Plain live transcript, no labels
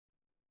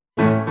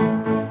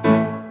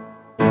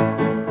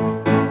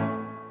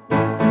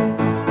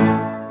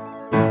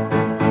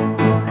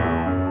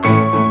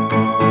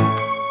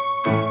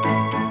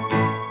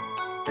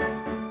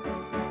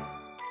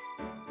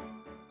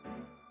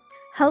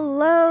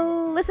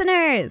Hello,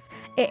 listeners!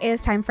 It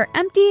is time for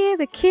Empty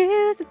the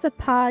Cues. It's a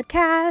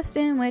podcast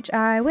in which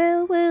I,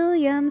 Will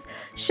Williams,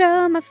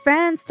 show my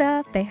friends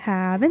stuff they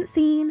haven't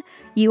seen.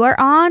 You are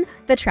on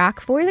the track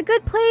for The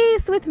Good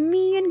Place with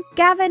me and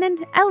Gavin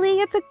and Ellie.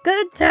 It's a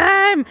good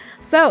time!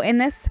 So, in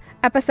this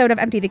episode of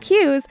Empty the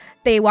Cues,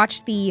 they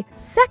watched the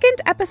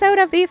second episode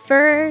of the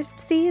first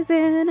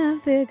season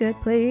of The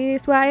Good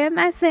Place. Why am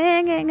I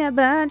singing a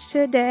bunch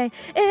today?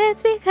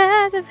 It's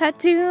because I've had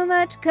too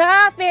much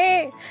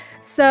coffee.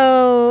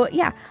 So,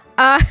 yeah.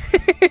 As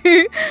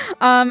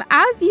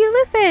you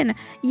listen,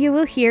 you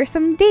will hear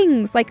some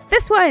dings like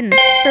this one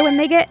for when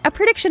they get a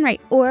prediction right,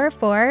 or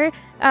for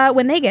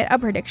when they get a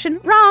prediction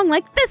wrong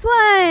like this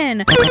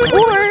one,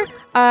 or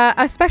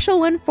a special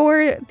one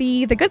for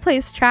the Good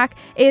Place track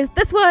is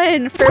this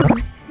one for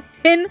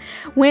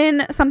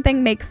when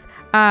something makes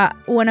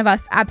one of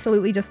us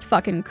absolutely just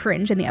fucking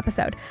cringe in the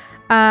episode.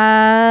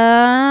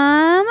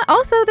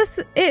 Also, this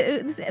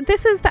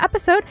is the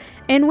episode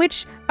in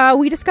which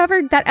we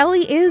discovered that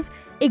Ellie is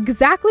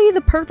exactly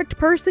the perfect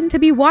person to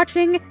be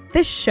watching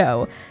this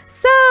show.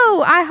 So,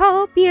 I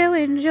hope you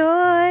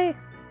enjoy.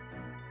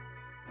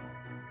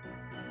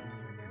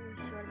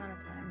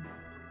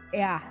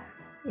 Yeah.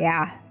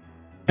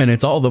 And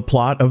it's all the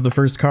plot of the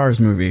first Cars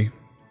movie.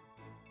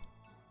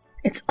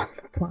 It's all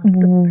the plot of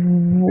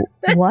the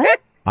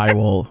What?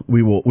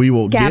 We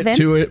will Gavin? get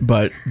to it,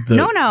 but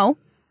No.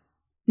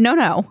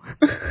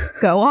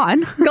 Go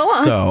on.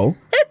 So,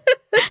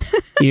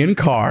 in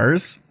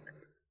Cars,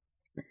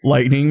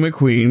 Lightning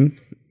McQueen,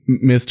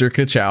 Mr.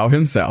 Ka-Chow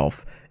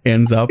himself,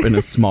 ends up in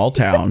a small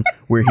town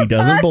where he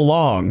doesn't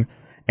belong,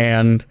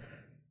 and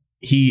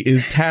he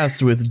is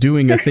tasked with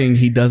doing a thing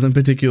he doesn't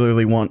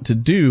particularly want to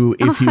do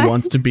if he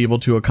wants to be able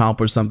to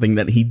accomplish something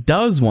that he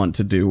does want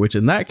to do, which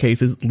in that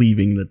case is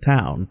leaving the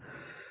town.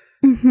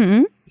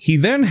 Mm-hmm. He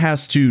then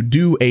has to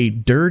do a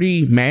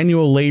dirty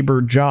manual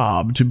labor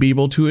job to be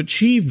able to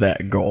achieve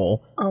that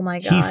goal. Oh my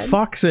God. He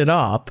fucks it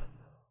up.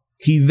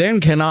 He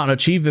then cannot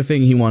achieve the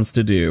thing he wants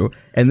to do,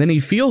 and then he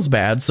feels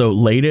bad, so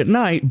late at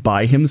night,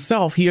 by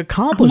himself, he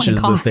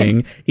accomplishes the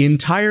thing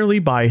entirely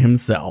by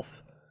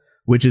himself,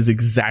 which is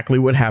exactly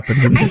what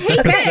happens in this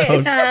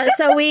episode.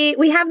 So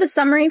we have the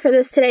summary for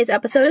today's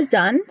episode is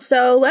done,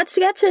 so let's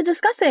get to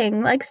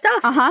discussing,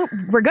 stuff.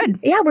 We're good.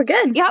 Yeah, we're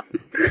good. Yep.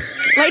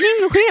 Lightning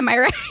McQueen, am I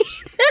right?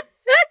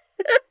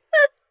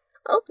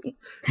 Oh.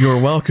 You're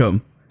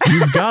welcome.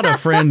 You've got a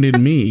friend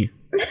in me.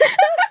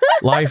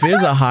 Life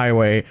is a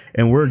highway,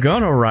 and we're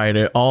gonna ride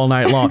it all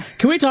night long.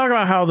 Can we talk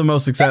about how one of the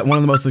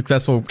most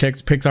successful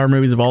Pixar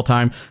movies of all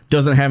time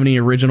doesn't have any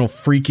original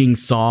freaking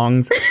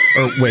songs?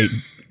 Or wait,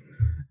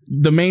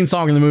 the main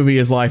song in the movie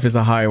is "Life is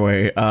a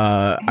Highway."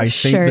 I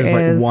think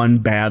there's one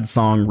bad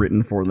song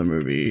written for the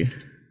movie.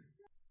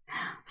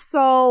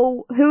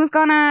 So who's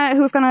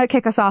gonna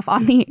kick us off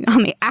on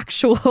the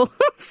actual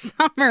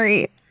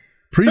summary?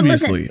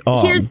 Previously,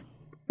 here's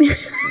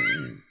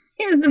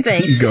the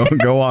thing.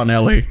 Go on,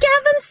 Ellie.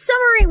 Gavin's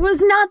summary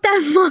was not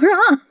that far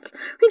off.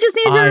 We just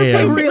need to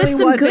replace it with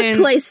some Good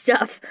Place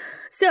stuff.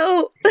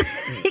 So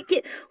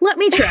let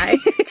me try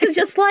to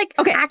just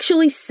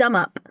actually sum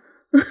up.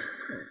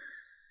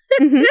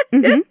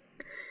 Mm-hmm.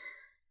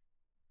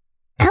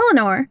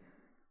 Eleanor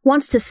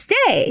wants to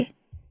stay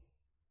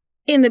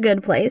in the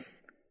Good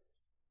Place,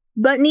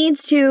 but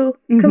needs to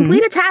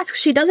complete a task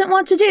she doesn't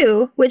want to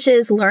do, which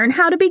is learn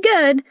how to be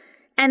good.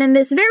 And in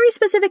this very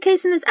specific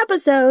case in this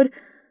episode,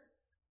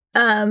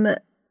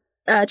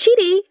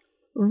 Chidi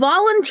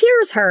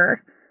volunteers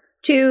her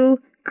to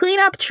clean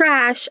up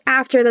trash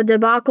after the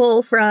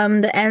debacle from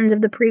the end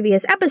of the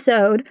previous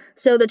episode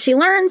so that she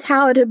learns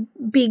how to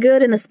be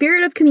good in the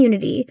spirit of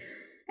community.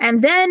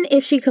 And then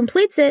if she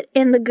completes it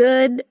in the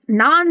good,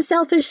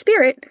 non-selfish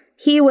spirit,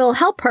 he will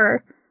help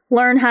her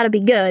learn how to be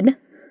good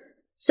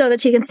so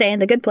that she can stay in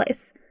the Good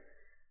Place.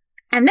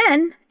 And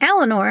then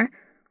Eleanor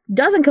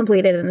doesn't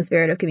complete it in the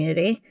spirit of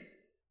community,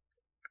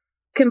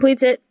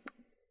 completes it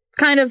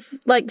kind of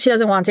like she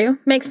doesn't want to,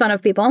 makes fun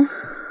of people,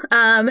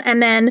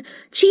 and then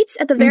cheats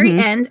at the very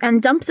end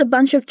and dumps a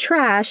bunch of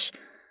trash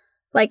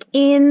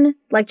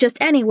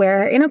just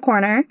anywhere in a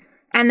corner,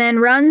 and then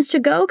runs to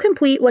go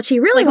complete what she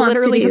really wants to do.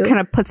 Literally just kind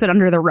of puts it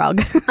under the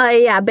rug.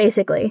 Yeah,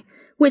 basically.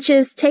 Which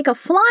is take a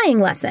flying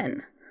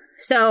lesson.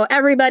 So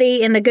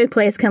everybody in the Good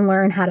Place can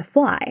learn how to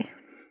fly.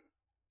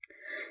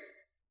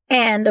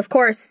 And, of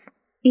course,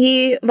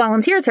 he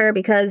volunteers her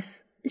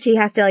because she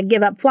has to,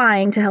 give up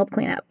flying to help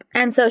clean up.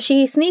 And so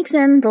she sneaks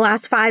in the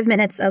last 5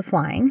 minutes of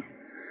flying.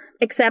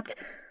 Except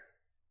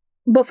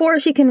before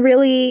she can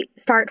really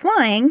start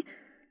flying,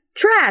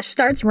 trash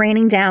starts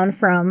raining down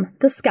from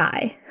the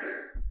sky.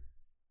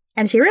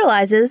 And she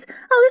realizes,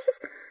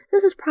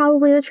 this is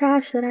probably the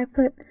trash that I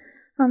put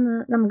on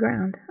the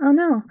ground. Oh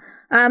no.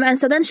 And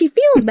so then she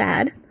feels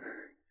bad.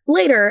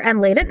 Later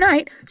and late at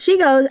night, she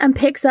goes and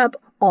picks up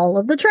all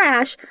of the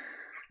trash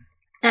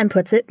and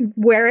puts it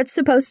where it's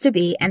supposed to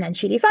be. And then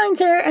Chidi finds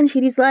her, and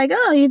Chidi's like,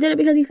 oh, you did it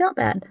because you felt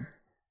bad.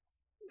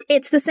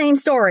 It's the same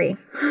story.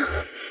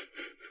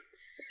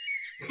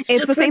 It's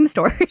just the same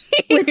story.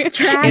 with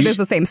trash. It is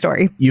the same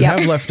story. You Yep.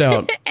 have left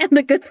out And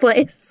The Good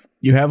Place.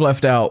 you have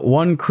left out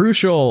one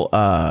crucial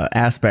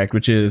aspect,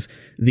 which is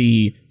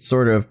the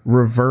sort of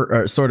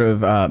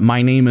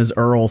My Name is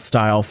Earl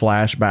style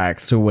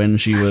flashbacks to when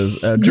she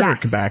was a jerk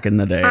Yes. back in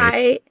the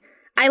day.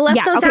 I left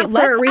those out for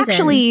let's a reason.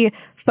 actually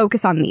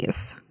focus on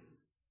these.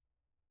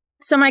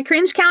 So my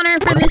cringe counter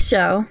for this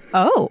show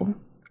Oh.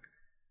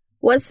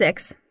 was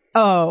 6.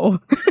 Oh.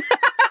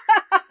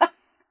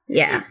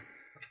 Yeah.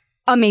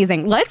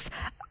 Amazing.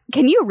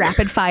 Can you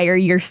rapid fire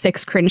your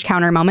 6 cringe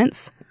counter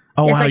moments?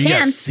 Oh, Yes, wow, I you got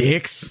can.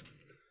 6?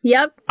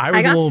 Yep. I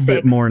was a got little 6.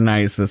 bit more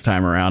nice this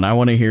time around. I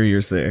want to hear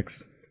your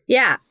 6.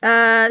 Yeah.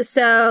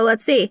 So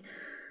let's see.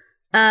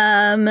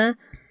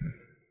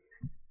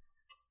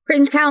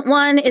 Cringe count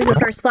 1 is the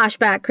first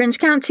flashback. Cringe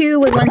count 2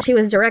 was when she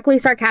was directly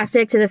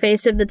sarcastic to the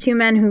face of the 2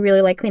 men who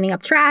really like cleaning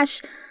up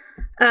trash.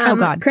 Oh,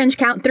 God. Cringe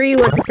count 3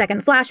 was the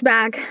second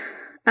flashback.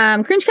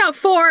 Cringe count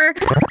 4,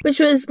 which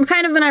was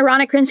kind of an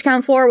ironic cringe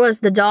count 4, was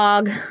the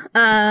dog.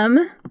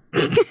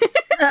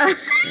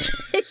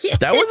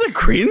 That was a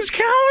cringe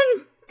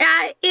count?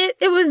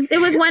 It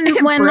was when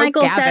broke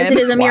Michael says Gavin. it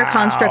is a mere Wow.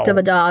 construct of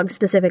a dog,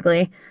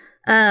 specifically.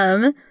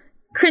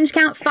 Cringe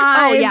count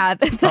 5. Oh, yeah.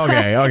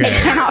 Okay.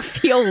 Cannot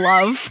feel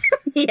love.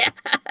 Yeah.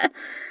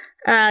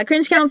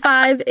 Cringe count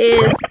 5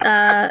 is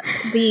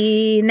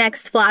the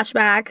next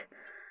flashback.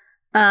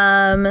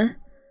 Mhm.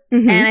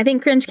 And I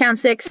think cringe count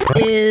 6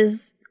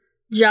 is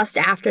just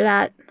after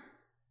that.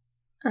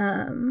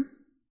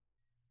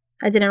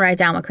 I didn't write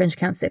down what cringe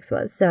count 6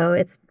 was, so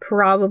it's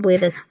probably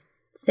this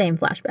same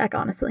flashback,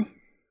 honestly.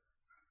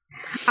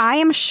 I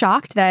am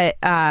shocked that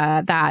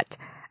that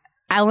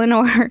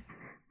Eleanor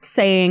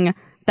saying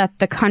that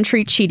the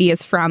country Chidi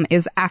is from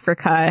is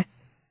Africa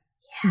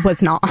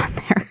was not on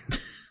there.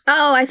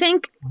 Oh, I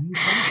think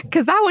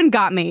Because that one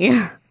got me.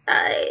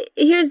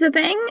 here's the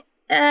thing.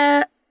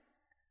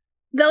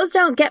 Those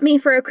don't get me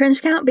for a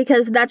cringe count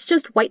because that's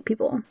just white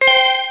people.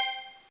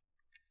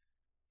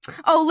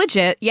 Oh,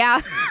 legit.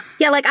 Yeah.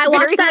 Yeah, like I Very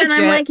watched that and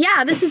I'm legit. like,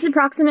 yeah, this is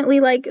approximately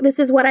like, this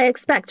is what I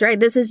expect, right?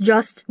 This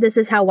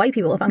is how white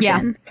people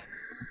function.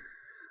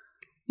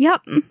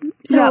 Yep.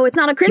 So Yep. it's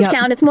not a cringe Yep.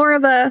 count, it's more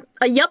of a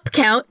yup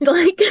count.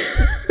 Like,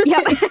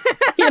 Yep.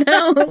 you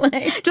know,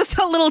 like, Just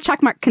a little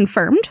checkmark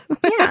confirmed.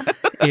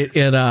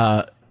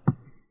 yeah.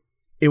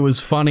 It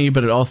was funny,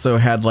 but it also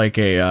had like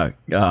a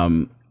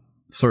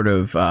sort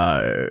of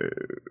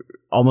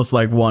almost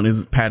like one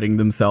is patting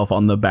themselves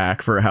on the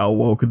back for how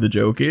woke the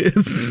joke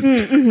is.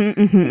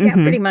 Yeah,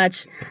 pretty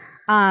much.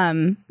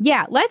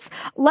 Yeah,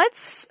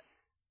 let's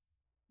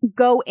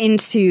go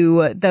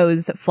into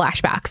those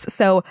flashbacks.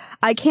 So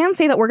I can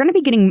say that we're going to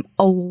be getting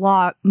a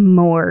lot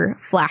more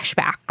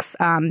flashbacks.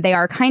 They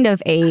are kind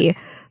of a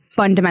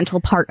fundamental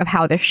part of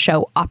how this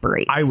show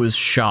operates. I was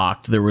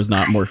shocked there was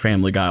not more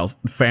Family Guy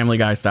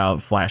style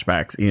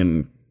flashbacks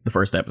in the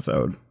first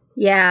episode.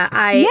 Yeah,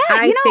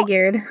 I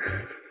figured.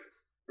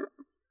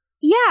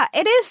 Yeah,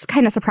 it is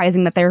kind of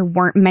surprising that there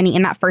weren't many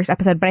in that first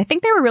episode, but I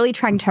think they were really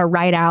trying to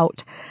write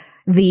out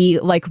the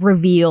like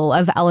reveal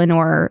of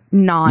Eleanor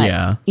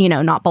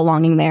not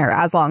belonging there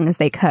as long as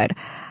they could.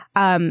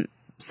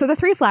 So the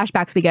 3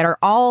 flashbacks we get are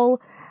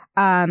all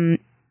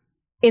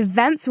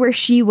events where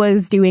she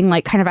was doing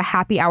like kind of a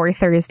happy hour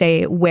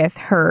Thursday with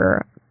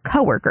her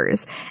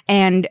coworkers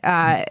and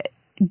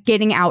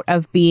getting out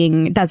of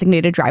being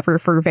designated driver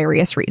for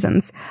various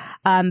reasons.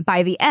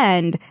 By the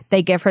end,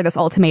 they give her this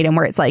ultimatum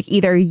where it's like,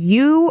 either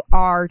you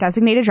are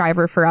designated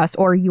driver for us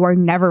or you are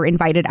never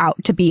invited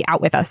out to be out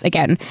with us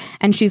again.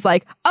 And she's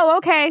like, oh,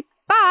 okay,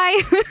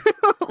 bye.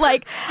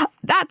 Like,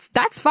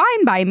 that's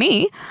fine by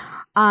me.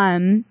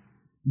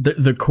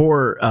 The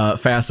core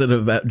facet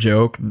of that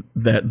joke,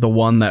 that the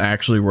one that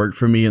actually worked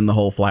for me in the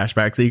whole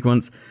flashback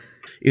sequence,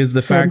 is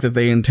the fact that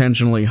they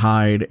intentionally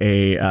hide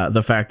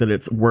the fact that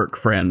it's work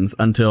friends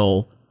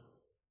until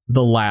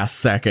the last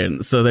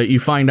second, so that you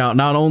find out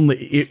not only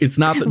it's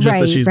not that just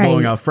that she's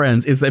blowing off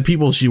friends, it's that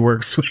people she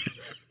works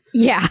with.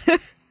 Yeah.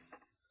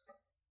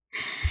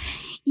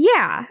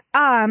 Yeah.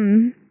 How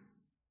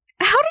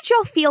did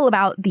y'all feel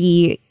about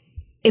the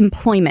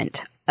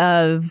employment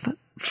of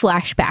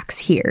flashbacks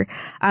here?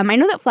 I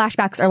know that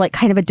flashbacks are like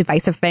kind of a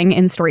divisive thing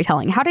in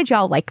storytelling. How did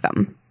y'all like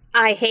them?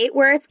 I hate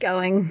where it's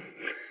going.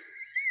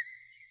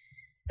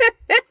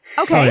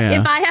 Okay. Oh, yeah.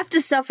 If I have to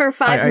suffer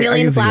 5 I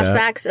million can see that.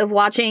 flashbacks of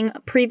watching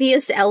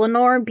previous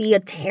Eleanor be a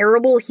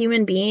terrible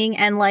human being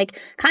and like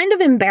kind of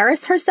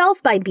embarrass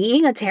herself by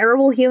being a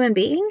terrible human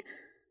being,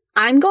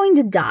 I'm going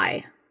to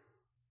die.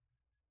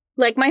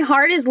 Like my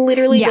heart is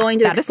literally going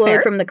to that is explode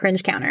fair. from the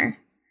cringe counter.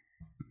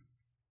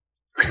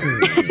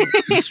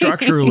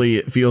 Structurally,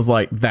 it feels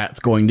like that's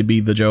going to be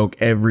the joke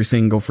every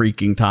single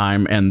freaking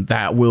time, and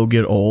that will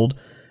get old.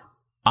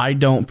 I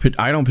don't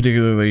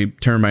particularly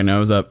turn my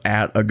nose up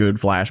at a good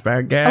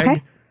flashback gag.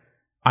 Okay.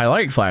 I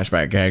like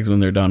flashback gags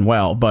when they're done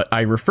well, but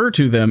I refer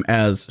to them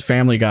as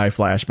Family Guy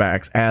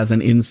flashbacks as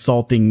an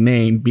insulting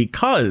name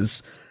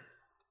because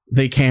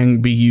they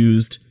can be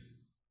used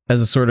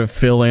as a sort of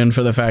fill in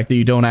for the fact that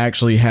you don't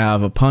actually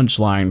have a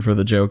punchline for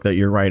the joke that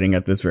you're writing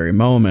at this very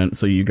moment.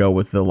 So you go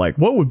with the like,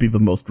 what would be the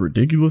most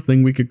ridiculous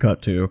thing we could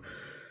cut to?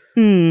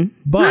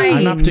 But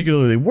I'm not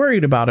particularly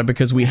worried about it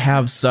because we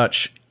have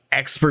such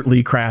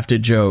expertly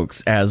crafted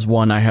jokes, as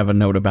one I have a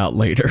note about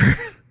later.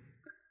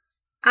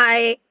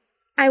 I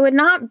would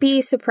not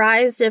be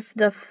surprised if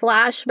the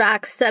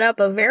flashback set up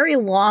a very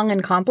long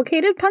and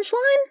complicated punchline.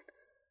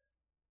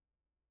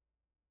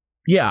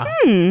 Yeah.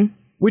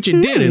 Which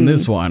it did in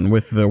this one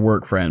with the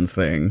work friends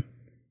thing.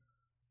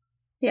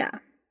 Yeah.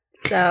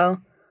 So.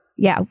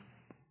 Yeah.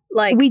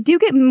 Like, we do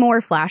get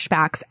more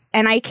flashbacks,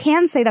 and I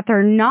can say that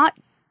they're not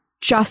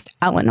just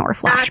Eleanor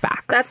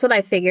flashbacks. That's what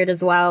I figured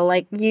as well.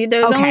 Like,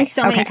 there's only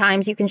so many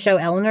times you can show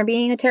Eleanor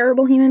being a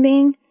terrible human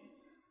being.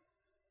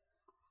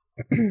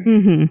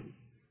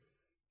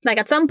 Like,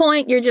 at some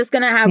point, you're just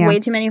going to have way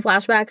too many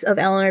flashbacks of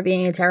Eleanor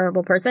being a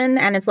terrible person.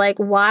 And it's like,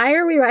 why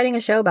are we writing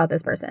a show about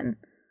this person?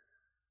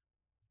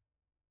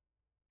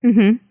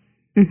 I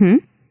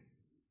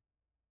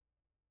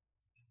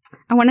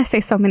want to say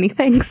so many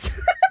things.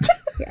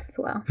 Yes,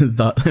 well.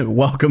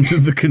 Welcome to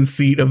the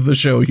conceit of the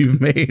show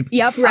you've made.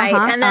 Yep, right.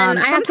 And then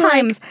I have to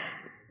like,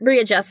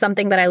 readjust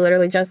something that I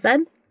literally just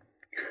said.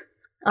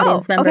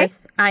 Audience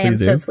members, I am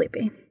so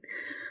sleepy.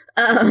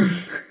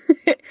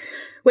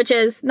 Which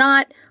is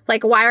not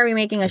like, why are we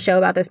making a show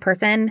about this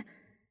person?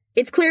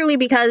 It's clearly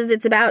because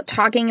it's about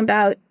talking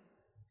about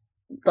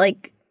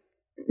like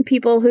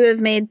people who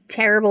have made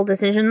terrible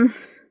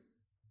decisions.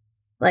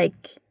 Like,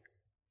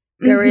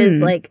 there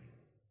is like,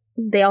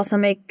 they also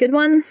make good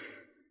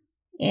ones.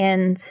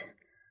 And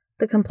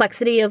the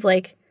complexity of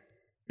like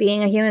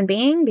being a human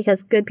being,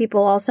 because good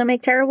people also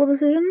make terrible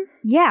decisions.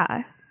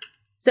 Yeah.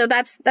 So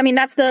that's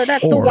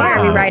the why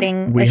are we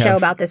writing a show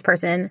about this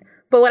person?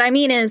 But what I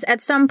mean is,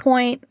 at some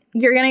point,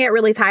 you're gonna get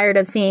really tired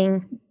of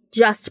seeing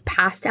just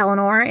past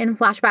Eleanor in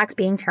flashbacks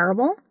being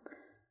terrible.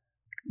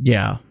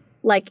 Yeah.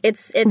 Like,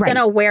 it's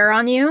gonna wear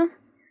on you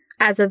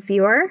as a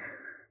viewer.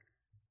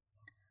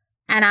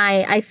 And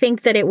I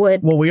think that it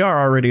would... Well, we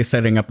are already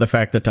setting up the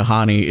fact that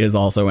Tahani is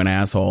also an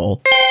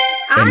asshole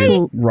and is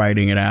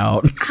writing it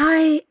out.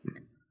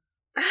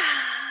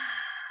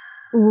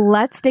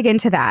 Let's dig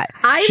into that.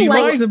 She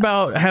lies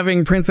about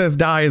having Princess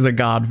Di as a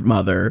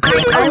godmother.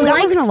 That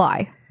wasn't a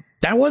lie.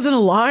 That wasn't a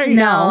lie?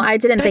 No, I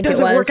didn't think it was.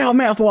 That doesn't work out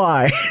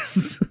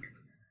math-wise.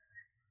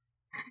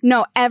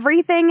 No,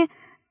 everything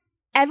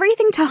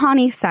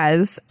Tahani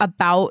says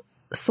about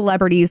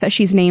celebrities that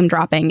she's name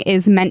dropping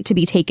is meant to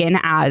be taken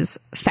as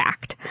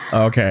fact.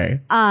 Okay.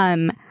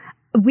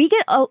 We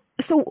get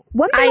so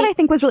one thing that I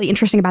think was really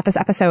interesting about this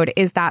episode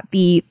is that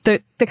the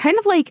kind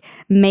of like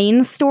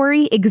main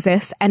story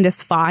exists and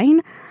is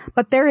fine,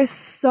 but there is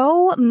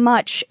so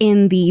much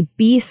in the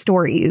B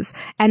stories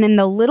and in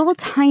the little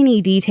tiny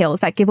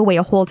details that give away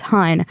a whole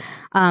ton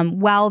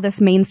while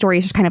this main story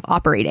is just kind of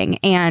operating.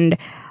 And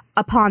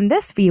upon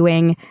this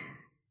viewing,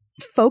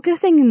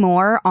 focusing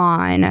more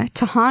on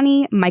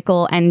Tahani,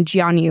 Michael, and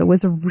Jianyu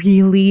was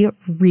really,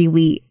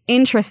 really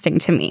interesting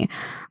to me.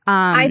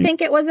 I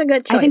think it was a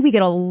good choice. I think we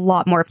get a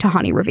lot more of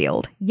Tahani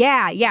revealed.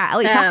 Yeah.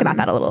 Ellie talked about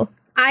that a little.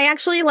 I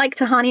actually like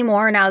Tahani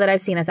more now that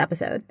I've seen this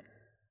episode.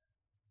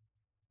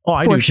 Oh,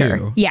 I do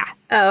too. Yeah.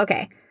 Oh,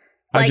 okay.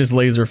 I just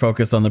laser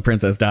focused on the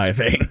Princess Di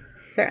thing.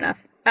 Fair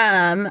enough.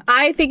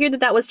 I figured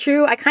that was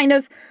true.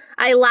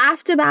 I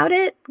laughed about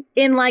it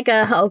in like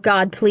a, oh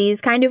God,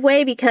 please kind of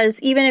way, because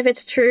even if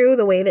it's true,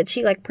 the way that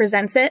she like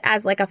presents it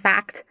as like a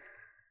fact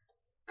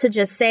to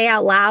just say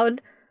out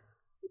loud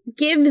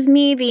gives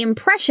me the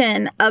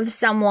impression of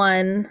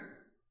someone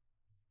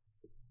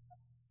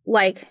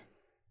like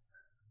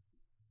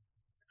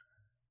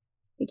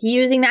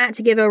using that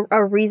to give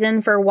a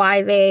reason for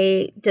why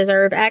they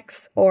deserve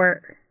X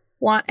or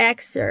want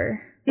X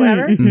or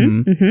whatever.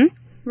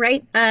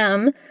 Right?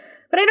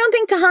 But I don't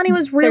think Tahani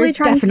was really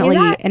trying to do that. There's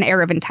definitely an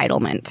air of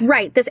entitlement.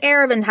 Right, this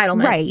air of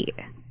entitlement. Right.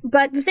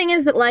 But the thing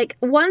is that, like,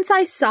 once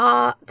I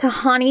saw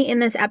Tahani in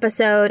this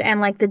episode and,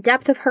 like, the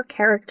depth of her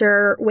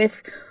character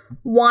with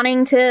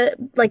wanting to,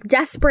 like,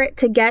 desperate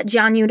to get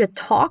Jianyu to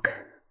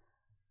talk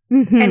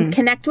and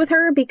connect with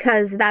her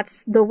because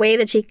that's the way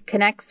that she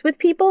connects with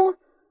people,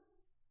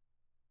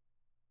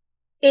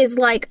 is,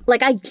 like,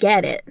 I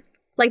get it.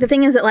 Like, the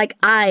thing is that, like,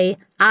 I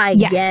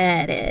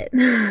get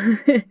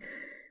it.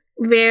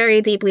 Very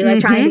deeply, like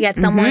trying to get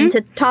someone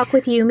to talk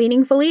with you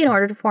meaningfully in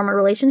order to form a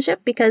relationship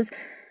because,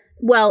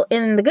 well,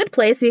 in the good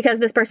place, because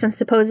this person's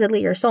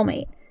supposedly your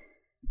soulmate.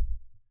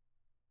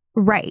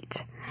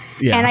 Right.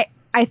 Yeah. And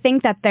I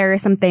think that there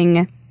is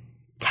something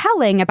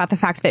telling about the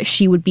fact that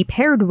she would be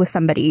paired with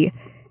somebody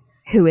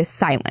who is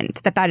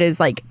silent, that is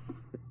like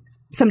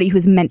somebody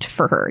who's meant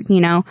for her,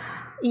 you know?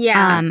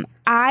 Yeah.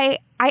 I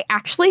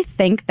actually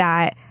think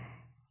that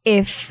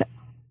if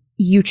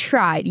you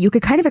tried, you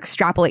could kind of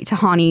extrapolate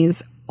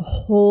Tahani's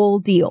whole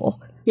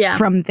deal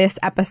from this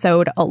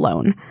episode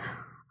alone.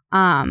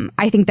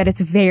 I think that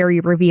it's very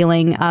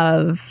revealing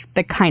of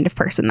the kind of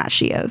person that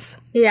she is.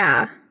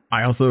 Yeah.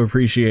 I also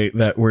appreciate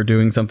that we're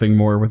doing something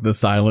more with the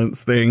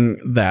silence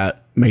thing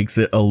that makes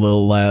it a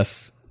little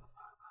less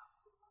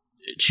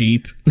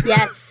cheap.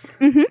 Yes.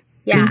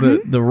 Because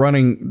the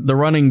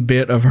running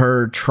bit of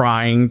her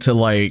trying to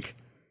like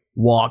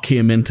walk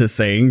him into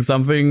saying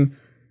something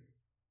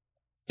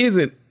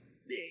isn't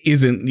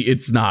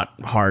it's not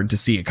hard to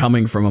see it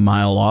coming from a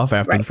mile off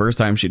after the first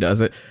time she does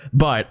it,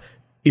 but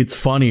it's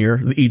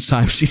funnier each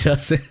time she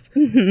does it.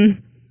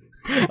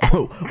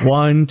 Oh,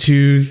 1,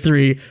 2,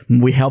 3,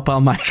 we help out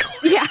Michael.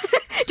 Yeah.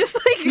 Just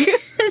like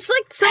it's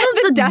like some of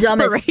the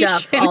dumbest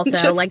stuff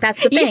also. Like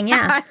that's the thing,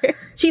 yeah.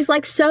 She's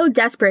like so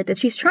desperate that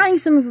she's trying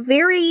some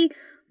very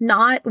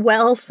not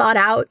well thought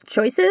out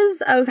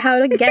choices of how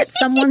to get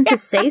someone to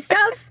say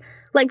stuff.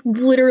 Like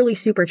literally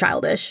super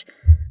childish.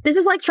 This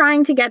is like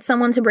trying to get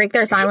someone to break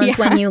their silence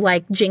when you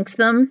like jinx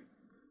them.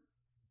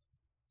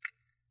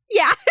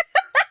 Yeah.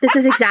 This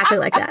is exactly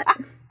like that.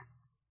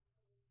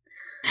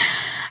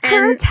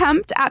 Her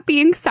attempt at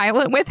being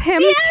silent with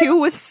him too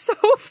was so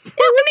funny.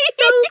 It was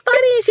so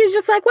funny. She was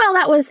just like, well,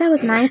 that was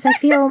nice. I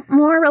feel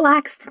more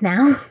relaxed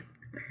now.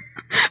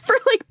 For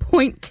like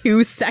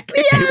 0.2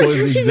 seconds. Yeah, It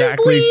was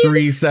exactly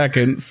 3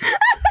 seconds.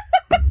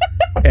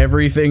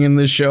 Everything in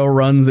the show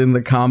runs in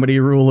the comedy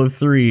rule of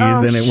threes,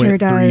 and it went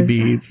 3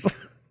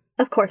 beats.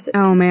 Of course it did.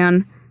 Oh,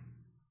 man.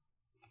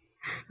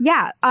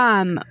 Yeah.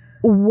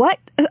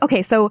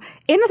 Okay, so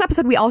in this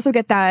episode, we also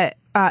get that.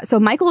 So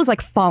Michael is like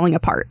falling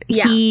apart.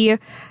 Yeah.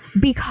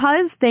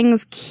 Because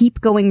things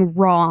keep going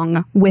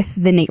wrong with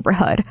the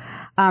neighborhood,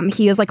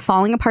 he is like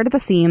falling apart at the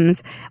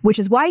seams, which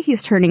is why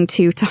he's turning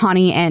to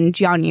Tahani and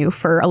Jianyu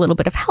for a little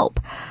bit of help.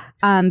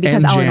 Because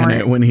and Eleanor,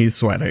 Janet when he's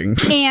sweating.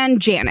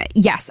 And Janet,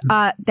 yes.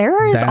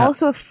 There is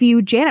also a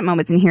few Janet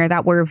moments in here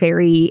that were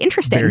very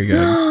interesting. Very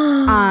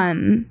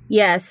good.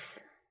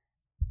 Yes.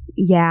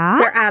 Yeah.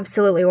 There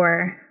absolutely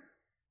were.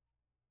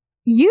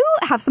 You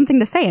have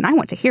something to say, and I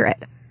want to hear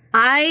it.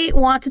 I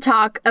want to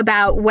talk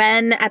about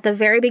when, at the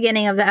very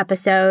beginning of the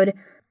episode,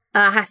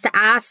 has to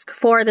ask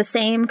for the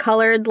same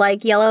colored,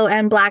 like, yellow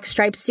and black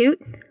striped suit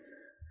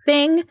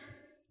thing.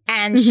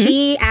 And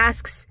she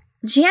asks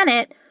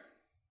Janet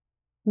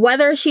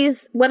whether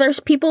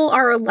people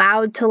are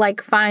allowed to,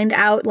 like, find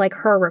out, like,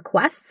 her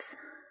requests.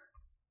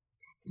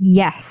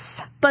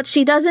 Yes. But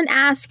she doesn't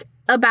ask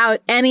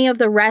about any of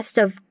the rest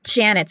of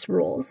Janet's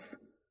rules.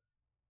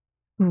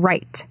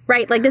 Right.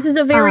 Right. Like, this is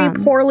a very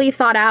poorly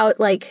thought out,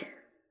 like...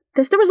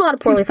 There was a lot of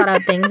poorly thought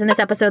out things in this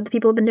episode that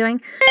people have been doing.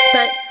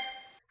 But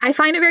I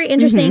find it very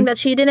interesting that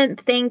she didn't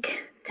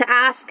think to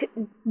ask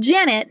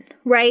Janet,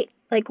 right?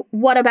 Like,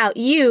 what about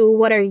you?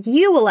 What are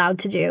you allowed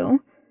to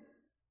do?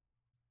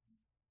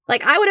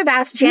 Like, I would have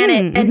asked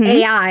Janet, an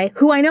AI,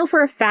 who I know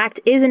for a fact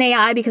is an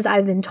AI because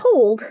I've been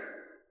told.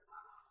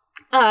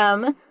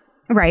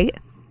 Right.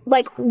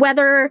 Like,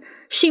 whether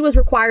she was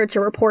required to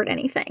report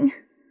anything.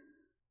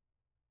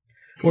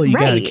 Well, you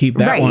got to keep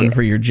that one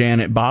for your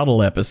Janet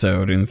Bottle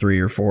episode in 3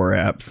 or 4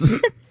 apps.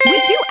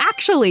 We do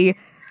actually,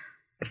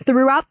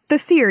 throughout the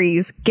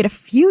series, get a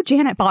few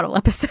Janet Bottle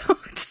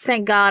episodes.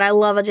 Thank God, I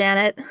love a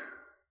Janet.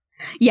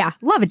 Yeah,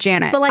 love a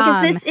Janet. But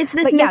like, it's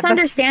this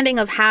misunderstanding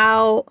of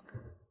how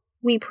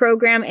we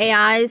program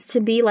AIs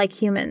to be like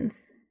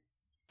humans.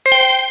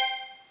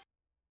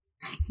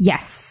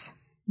 Yes.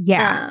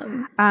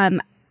 Yeah.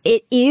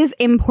 It is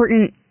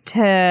important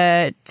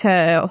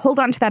to hold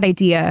on to that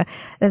idea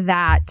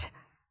that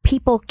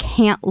people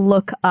can't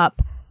look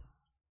up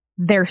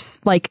their,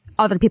 like,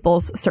 other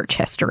people's search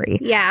history.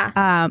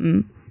 Yeah.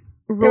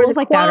 Rules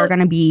like that are going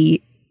to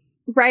be...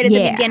 Right at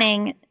the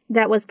beginning,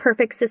 that was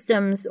Perfect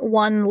System's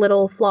one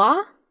little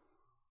flaw.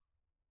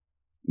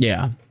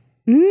 Yeah.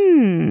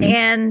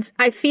 And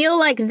I feel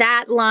like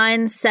that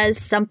line says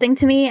something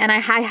to me, and I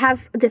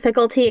have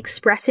difficulty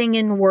expressing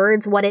in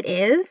words what it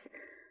is.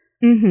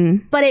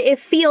 But it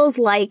feels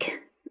like...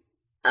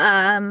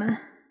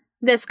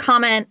 this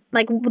comment,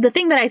 like, the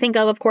thing that I think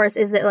of course,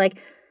 is that, like,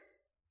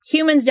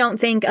 humans don't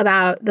think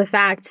about the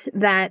fact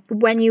that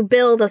when you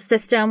build a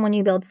system, when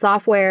you build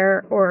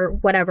software or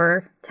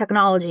whatever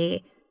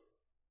technology,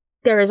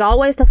 there is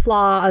always the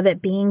flaw of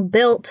it being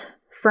built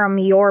from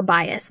your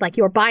bias. Like,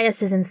 your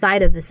bias is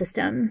inside of the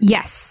system.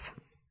 Yes.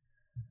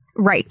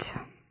 Right.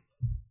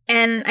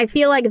 And I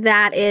feel like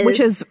that is... Which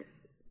is...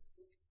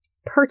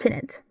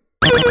 pertinent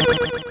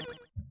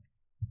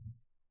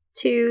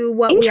to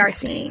what we are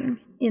seeing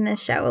in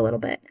this show a little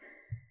bit.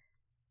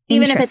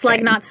 Even if it's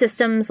like not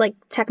systems like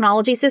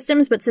technology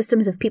systems, but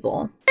systems of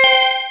people.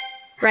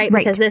 Right?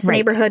 Because this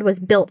neighborhood was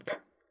built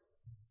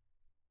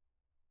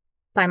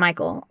by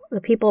Michael.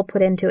 The people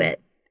put into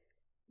it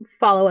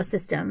follow a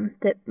system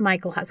that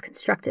Michael has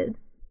constructed,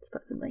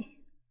 supposedly.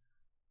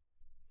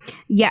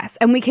 Yes,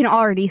 and we can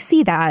already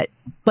see that,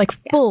 like,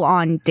 full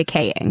on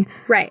decaying.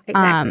 Right,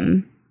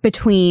 exactly.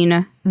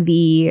 Between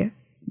the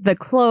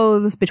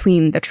clothes,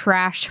 between the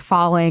trash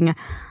falling,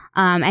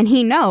 and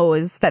he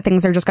knows that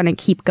things are just going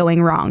to keep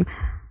going wrong.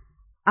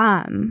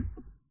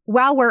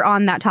 While we're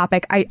on that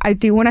topic, I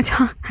do want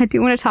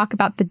to talk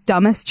about the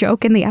dumbest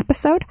joke in the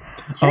episode.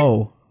 Sure.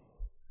 Oh,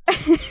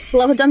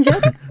 love a dumb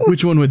joke.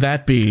 Which one would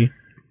that be?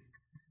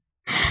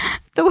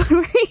 The one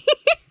where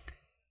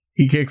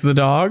he kicks the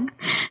dog?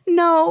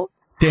 No.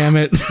 Damn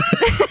it.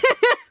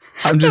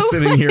 I'm just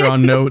sitting here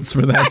on notes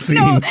for that scene.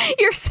 No,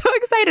 you're so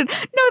excited.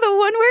 No, the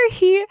one where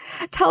he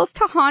tells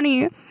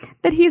Tahani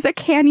that he's a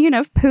canyon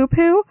of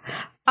poo-poo.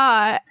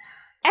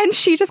 And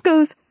she just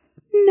goes,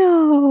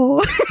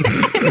 no.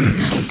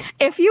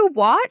 If you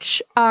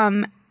watch,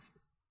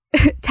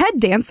 Ted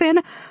Danson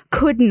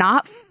could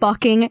not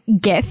fucking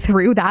get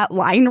through that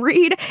line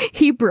read.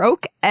 He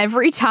broke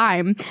every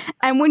time.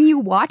 And when you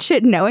watch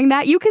it knowing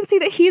that, you can see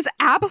that he's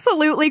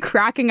absolutely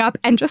cracking up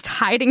and just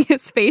hiding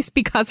his face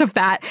because of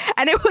that.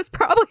 And it was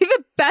probably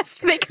the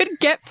best they could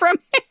get from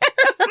him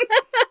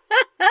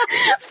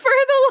for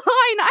the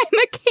line, I'm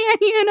a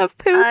canyon of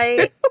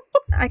poop.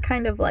 I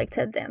kind of like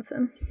Ted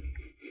Danson.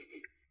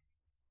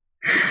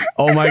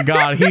 Oh my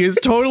god, he is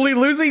totally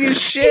losing his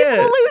shit. He's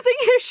losing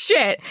his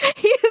shit.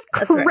 He is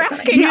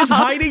cracking He up. is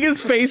hiding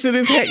his face in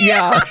his head.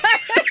 Yeah.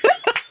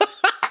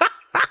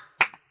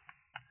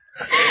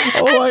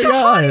 Oh and my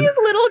god. Tahani's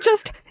little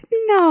just,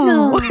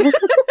 no. And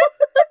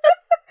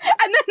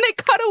then they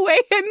cut away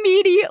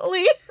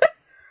immediately.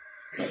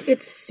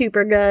 It's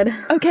super good.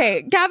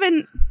 Okay,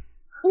 Gavin,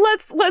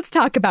 let's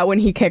talk about when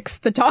he kicks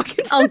the dog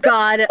into Oh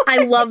god, I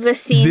love this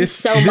scene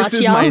so much, This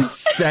is y'all. my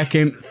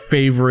second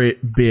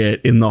favorite bit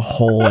in the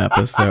whole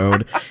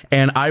episode.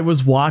 And I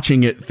was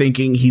watching it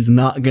thinking he's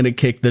not going to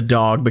kick the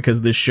dog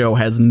because this show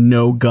has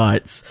no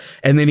guts.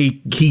 And then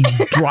he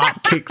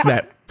drop kicks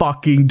that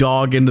fucking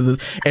dog into this.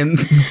 And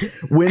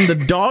when the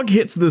dog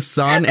hits the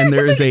sun and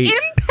there's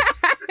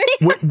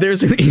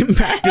there's an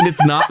impact and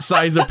it's not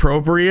size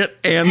appropriate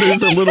and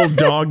there's a little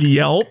dog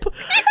yelp.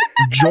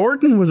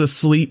 Jordan was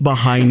asleep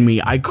behind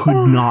me. I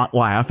could not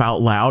laugh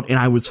out loud and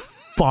I was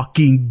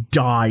fucking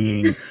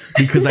dying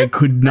because I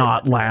could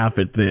not laugh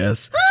at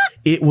this.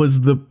 It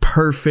was the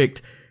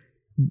perfect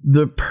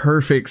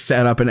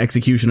setup and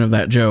execution of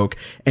that joke,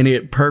 and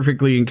it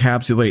perfectly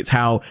encapsulates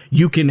how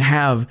you can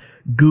have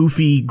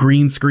goofy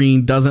green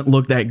screen, doesn't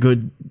look that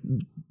good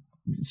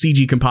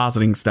CG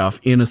compositing stuff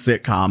in a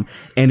sitcom,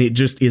 and it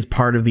just is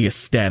part of the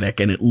aesthetic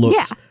and it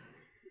looks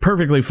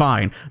perfectly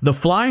fine. The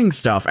flying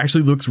stuff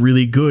actually looks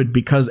really good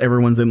because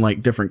everyone's in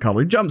like different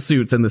colored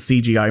jumpsuits and the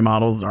CGI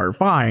models are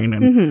fine,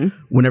 and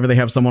whenever they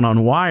have someone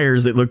on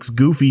wires it looks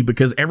goofy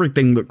because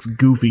everything looks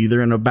goofy.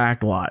 They're in a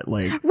backlot,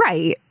 like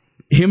Right.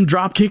 him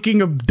drop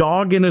kicking a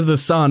dog into the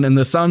sun, and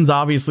the sun's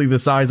obviously the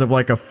size of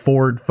like a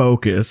Ford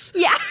Focus.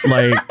 Yeah.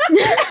 Like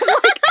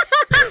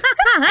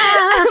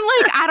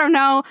Like, I don't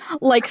know,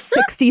 like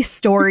 60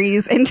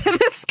 stories into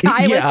the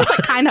sky, Yeah. like just like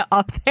kind of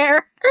up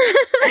there.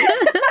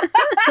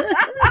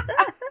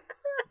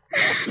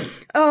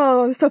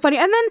 Oh, so funny.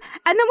 And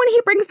then when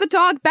he brings the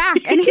dog back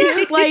and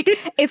he's like,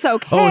 it's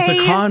okay. Oh, it's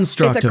a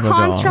construct It's a of a dog.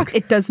 construct.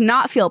 It does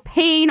not feel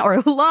pain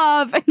or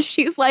love. And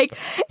she's like,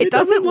 it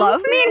doesn't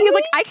love me. And he's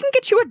like, I can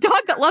get you a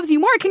dog that loves you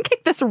more. I can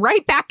kick this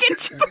right back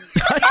into the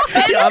sun.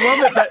 yeah,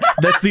 I love it.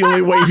 That's the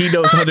only way he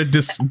knows how to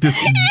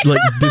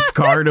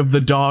discard of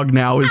the dog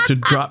now is to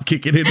drop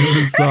kick it into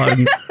the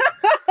sun.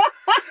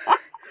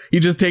 He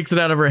just takes it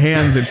out of her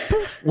hands and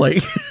poof,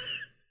 like.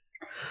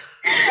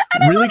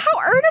 And I love how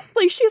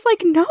earnestly she's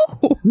like, no.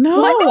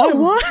 I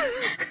want.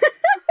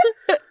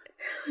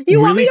 You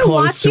want really me to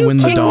close watch to you when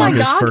the kick my dog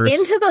is dog first.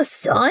 into the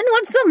sun?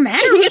 What's the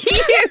matter with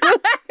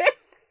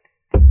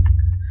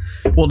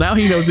you? Well, now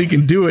he knows he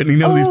can do it, and he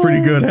knows he's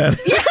pretty good at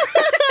it.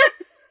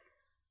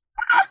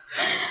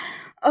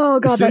 Oh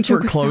god, that Since joke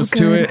we're was close so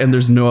to good. it, and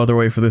there's no other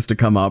way for this to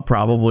come up,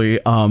 probably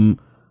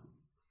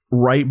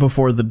right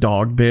before the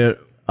dog bit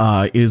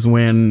is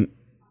when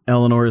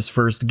Eleanor is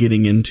first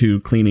getting into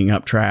cleaning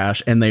up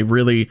trash, and they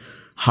really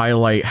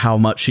highlight how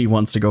much she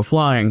wants to go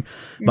flying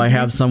by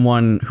have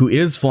someone who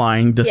is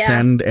flying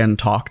descend and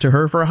talk to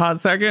her for a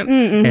hot second.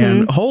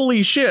 And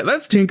holy shit,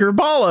 that's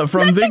Tinkerballa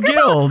from the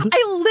Guild.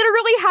 I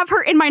literally have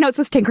her in my notes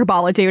as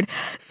Tinkerballa, dude.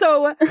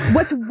 So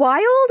what's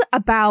wild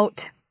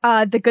about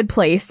The Good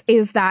Place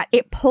is that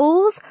it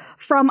pulls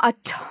from a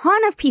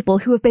ton of people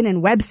who have been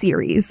in web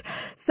series.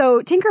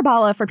 So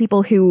Tinkerballa, for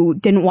people who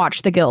didn't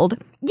watch The Guild,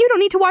 you don't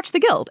need to watch The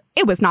Guild.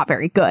 It was not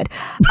very good.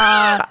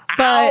 But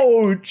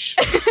Ouch.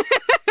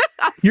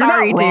 I'm You're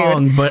sorry, not dude.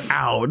 wrong, but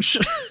ouch.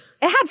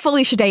 It had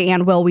Felicia Day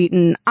and Will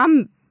Wheaton.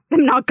 I'm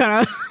not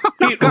gonna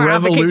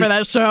advocate for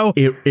that show.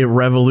 It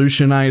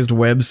revolutionized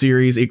web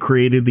series. It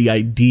created the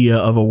idea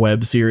of a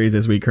web series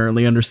as we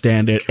currently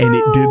understand it, and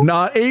it did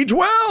not age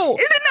well.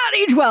 It did not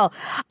age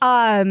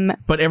well.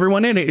 But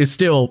everyone in it is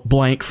still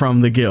blank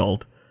from the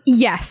Guild.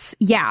 Yes.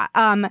 Yeah.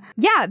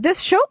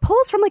 This show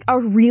pulls from like a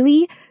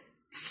really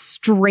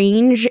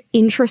strange,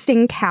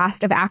 interesting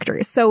cast of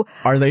actors. So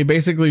Are they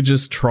basically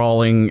just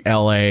trawling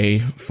LA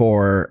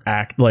for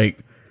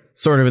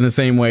sort of in the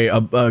same way a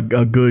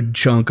good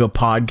chunk of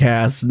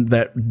podcasts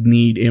that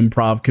need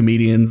improv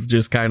comedians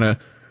just kind of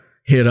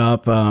hit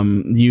up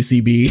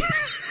UCB?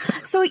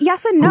 So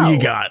yes and no. Who you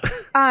got?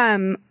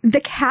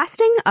 The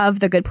casting of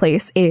The Good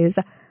Place is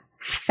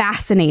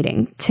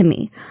fascinating to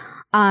me.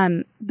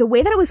 The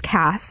way that it was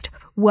cast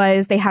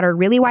was they had a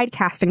really wide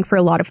casting for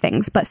a lot of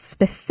things, but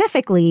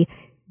specifically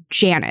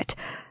Janet.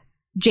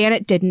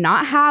 Janet did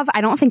not have, I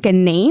don't think, a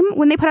name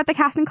when they put out the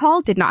casting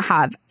call, did not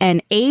have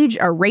an age,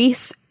 a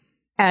race,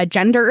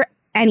 gender,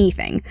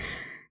 anything.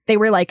 They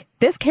were like,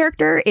 this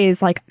character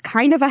is like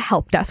kind of a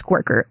help desk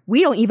worker.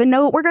 We don't even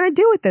know what we're going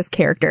to do with this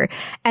character.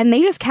 And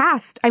they just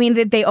cast. I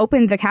mean, they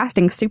opened the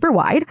casting super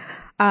wide.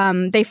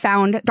 They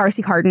found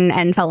Darcy Carden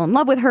and fell in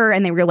love with her.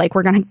 And they were like,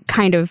 we're going to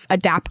kind of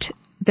adapt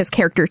this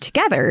character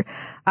together.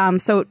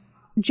 So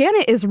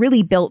Janet is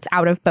really built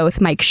out of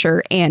both Mike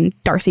Schur and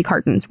Darcy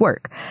Carden's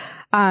work.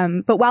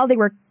 But while they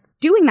were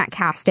doing that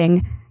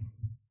casting,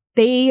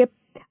 they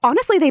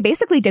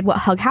basically did what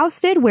Hug House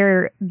did,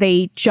 where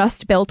they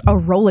just built a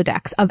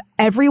Rolodex of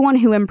everyone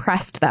who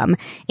impressed them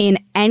in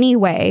any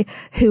way,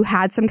 who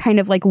had some kind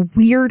of like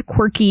weird,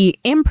 quirky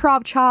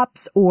improv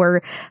chops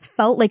or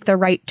felt like the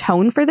right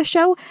tone for the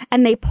show.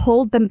 And they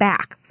pulled them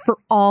back for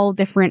all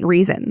different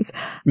reasons.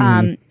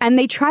 And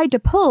they tried to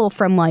pull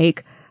from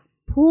like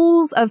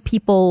pools of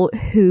people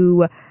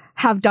who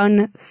have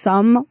done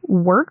some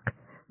work,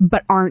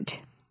 but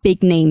aren't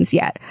big names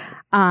yet.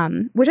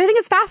 Which I think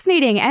is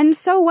fascinating and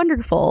so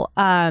wonderful.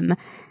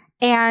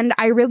 And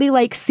I really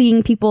like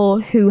seeing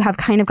people who have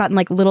kind of gotten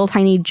like little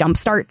tiny jump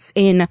starts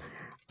in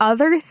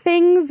other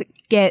things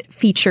get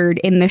featured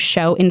in this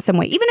show in some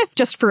way, even if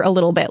just for a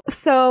little bit.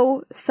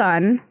 So,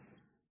 son,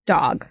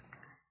 dog,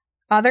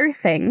 other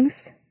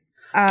things.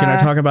 Can I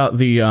talk about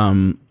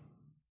the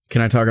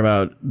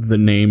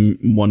name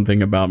one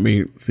thing about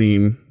me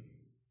scene?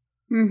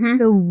 Mm-hmm.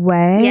 The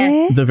way?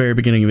 Yes. The very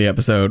beginning of the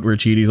episode where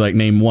Chidi's like,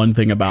 name one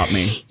thing about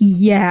me.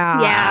 Yeah.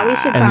 Yeah, we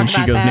should And talk then about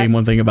she goes, that. name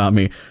one thing about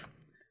me.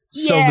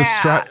 So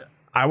Yeah.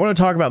 I want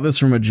to talk about this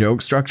from a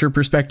joke structure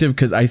perspective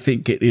because I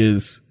think it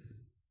is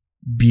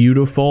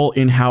beautiful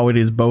in how it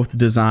is both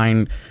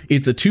designed.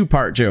 It's a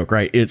two-part joke,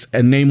 right? It's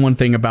a name one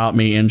thing about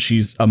me and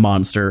she's a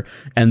monster.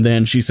 And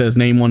then she says,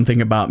 name one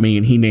thing about me,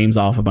 and he names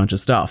off a bunch of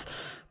stuff.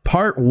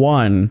 Part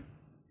one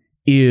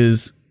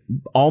is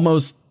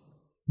almost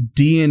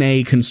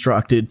DNA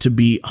constructed to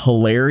be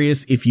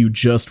hilarious if you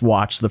just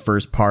watch the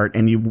first part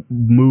and you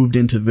moved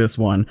into this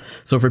one.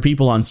 So for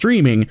people on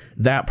streaming,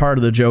 that part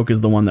of the joke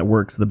is the one that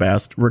works the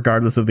best,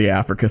 regardless of the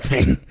Africa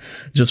thing,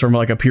 just from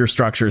like a pure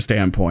structure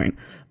standpoint.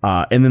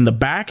 And then the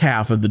back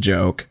half of the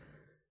joke,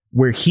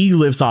 where he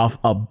lifts off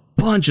a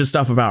bunch of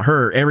stuff about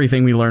her,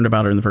 everything we learned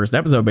about her in the first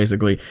episode,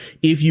 basically.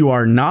 If you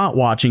are not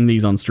watching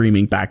these on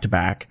streaming back to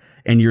back,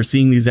 and you're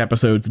seeing these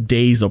episodes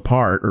days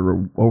apart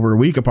or over a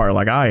week apart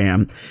like I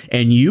am,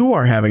 and you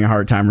are having a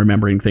hard time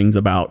remembering things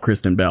about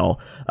Kristen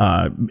Bell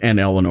and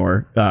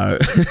Eleanor,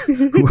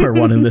 who are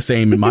one and the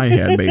same in my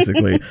head,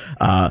 basically,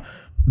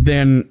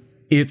 then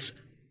it's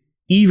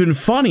even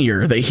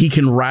funnier that he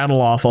can rattle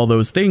off all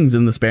those things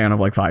in the span of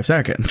like 5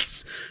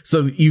 seconds.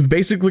 So you've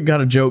basically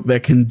got a joke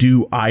that can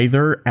do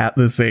either at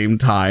the same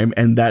time,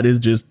 and that is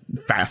just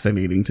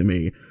fascinating to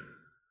me.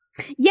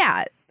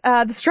 Yeah.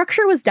 The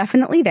structure was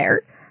definitely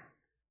there.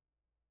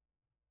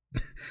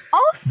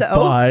 Also,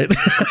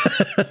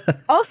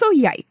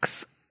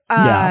 yikes.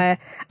 Yeah.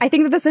 I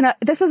think that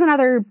this is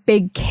another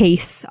big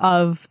case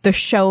of the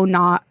show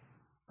not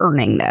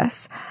earning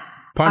this.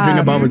 Punching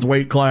above its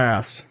weight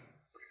class.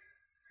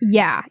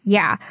 Yeah.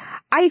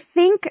 I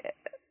think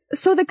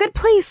so. The Good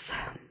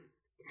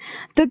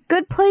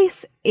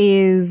Place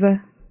is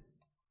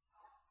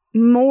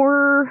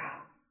more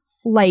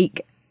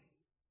like,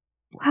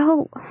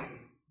 well,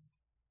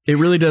 it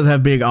really does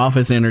have big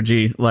office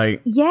energy.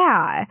 Like,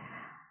 yeah.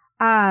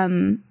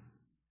 I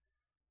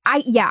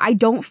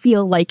don't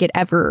feel like it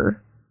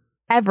ever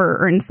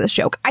earns this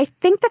joke. I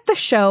think that the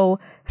show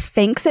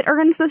thinks it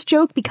earns this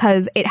joke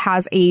because it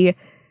has a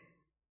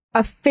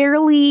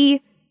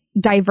fairly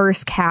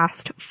diverse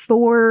cast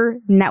for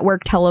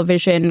network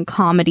television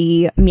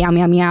comedy, meow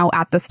meow meow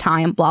at this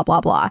time, blah blah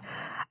blah.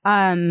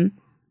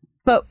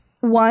 But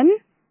one,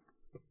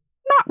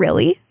 not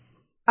really.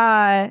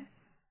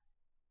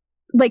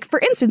 Like, for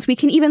instance, we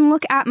can even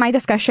look at my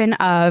discussion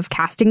of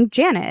casting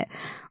Janet.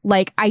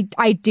 Like,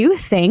 I do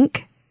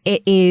think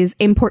it is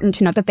important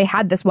to note that they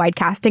had this wide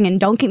casting, and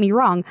don't get me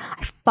wrong,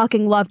 I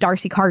fucking love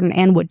Darcy Carden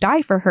and would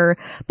die for her,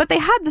 but they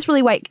had this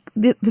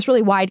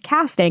really wide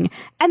casting,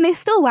 and they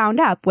still wound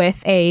up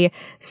with a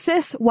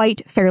cis,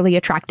 white, fairly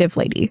attractive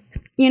lady,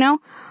 you know?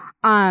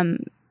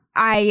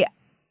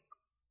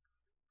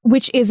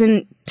 Which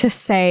isn't to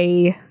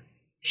say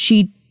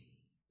she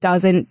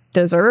doesn't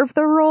deserve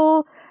the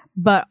role,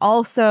 but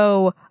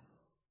also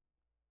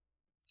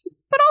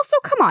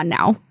come on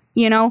now,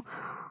 you know?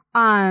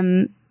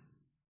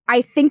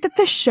 I think that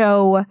the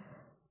show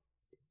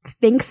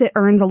thinks it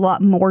earns a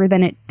lot more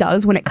than it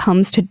does when it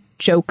comes to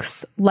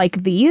jokes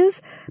like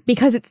these,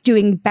 because it's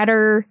doing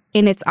better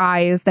in its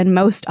eyes than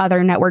most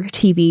other network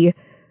TV,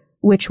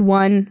 which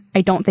one,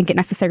 I don't think it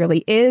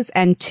necessarily is,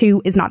 and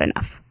two, is not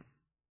enough.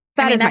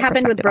 That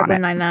happened with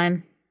Brooklyn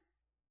Nine-Nine.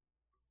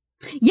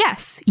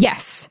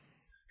 Yes.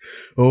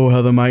 oh,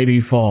 how the mighty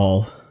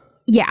fall.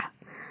 Yeah.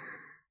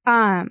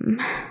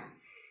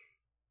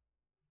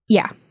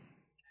 Yeah.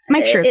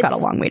 Mike Schur's got a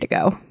long way to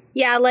go.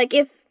 Yeah, like,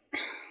 if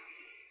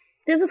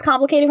this is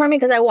complicated for me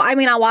because I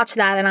watched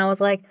that and I was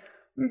like,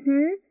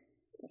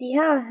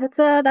 yeah,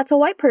 that's a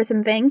white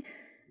person thing.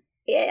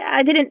 Yeah,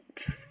 I didn't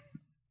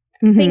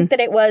think that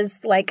it was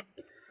like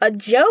a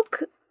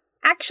joke,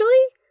 actually.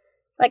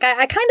 Like,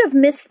 I kind of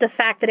missed the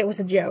fact that it was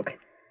a joke.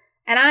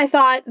 And I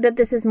thought that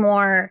this is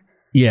more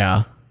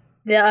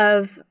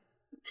of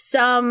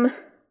some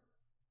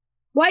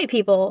white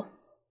people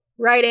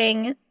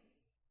writing,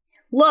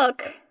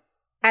 look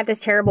at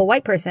this terrible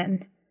white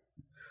person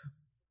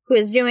who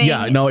is doing...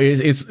 Yeah, no,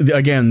 it's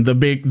again, the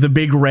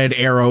big red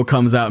arrow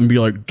comes out and be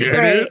like, get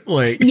it?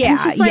 Like, Yeah,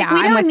 it's just like,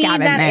 we don't need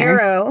Gavin that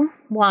there. arrow,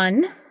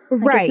 one.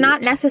 Like, it's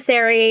not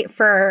necessary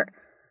for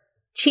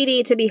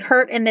Chidi to be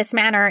hurt in this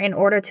manner in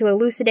order to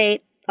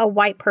elucidate a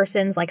white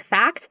person's, like,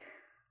 fact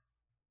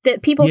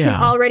that people can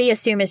already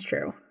assume is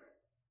true.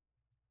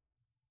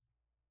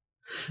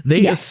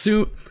 They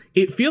assume...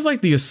 It feels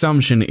like the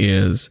assumption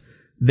is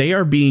they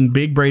are being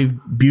big, brave,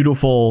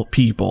 beautiful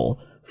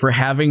people for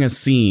having a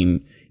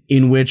scene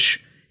in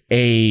which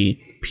a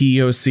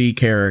POC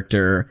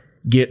character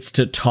gets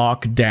to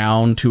talk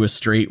down to a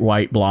straight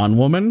white blonde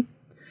woman,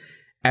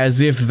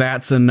 as if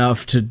that's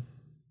enough to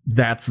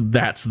that's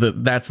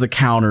the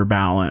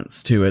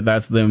counterbalance to it.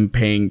 That's them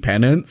paying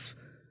penance.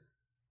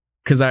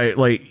 Because I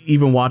like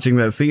even watching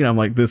that scene, I'm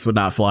like, this would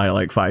not fly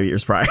like 5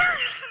 years prior.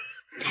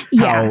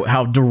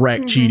 How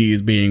direct Chidi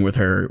is being with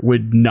her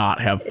would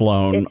not have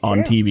flown on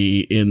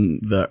TV in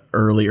the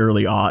early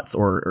aughts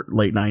or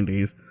late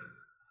 90s.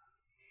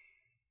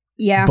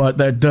 Yeah. But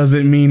that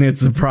doesn't mean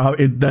it's a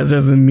problem. That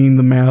doesn't mean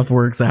the math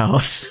works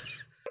out.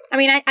 I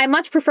mean, I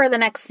much prefer the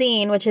next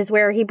scene, which is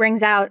where he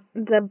brings out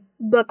the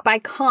book by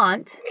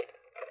Kant.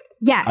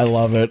 Yes. I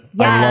love it.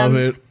 Yes. I love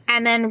it.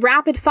 And then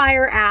rapid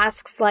fire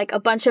asks like a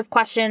bunch of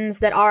questions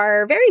that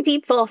are very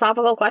deep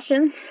philosophical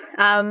questions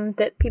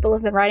that people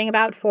have been writing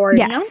about for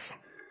Yes.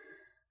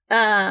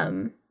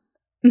 as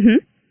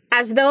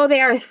though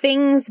they are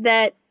things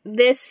that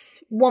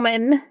this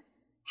woman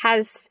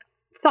has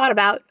thought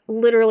about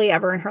literally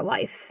ever in her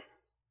life.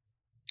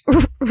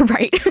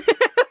 Right.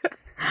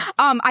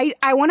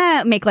 I want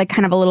to make like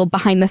kind of a little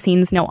behind the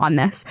scenes note on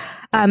this.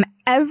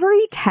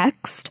 Every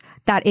text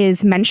that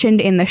is mentioned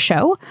in the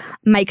show,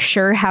 Mike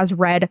Schur has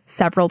read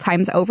several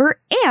times over,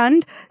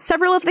 and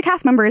several of the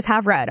cast members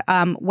have read.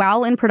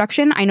 While in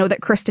production, I know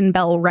that Kristen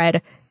Bell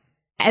read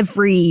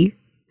every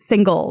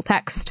single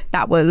text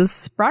that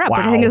was brought up,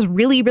 which I think is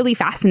really, really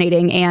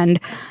fascinating and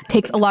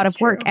takes a lot of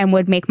work and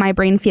would make my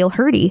brain feel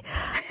hurty.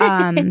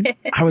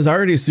 I was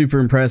already super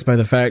impressed by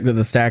the fact that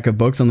the stack of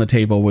books on the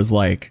table was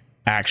like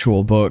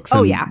actual books. Oh,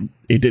 and yeah.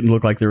 It didn't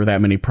look like there were that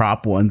many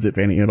prop ones, if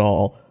any at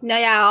all. No,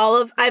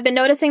 yeah, I've been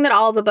noticing that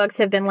all of the books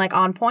have been like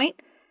on point.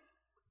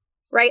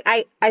 Right?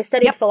 I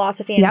studied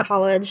philosophy in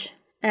college.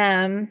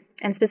 And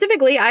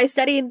specifically I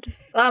studied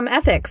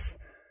ethics.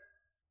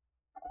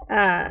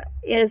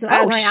 As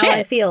my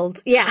ally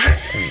field. Yeah.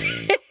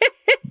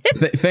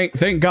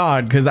 Thank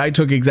God, because I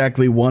took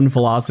exactly one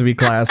philosophy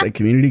class at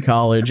community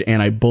college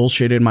and I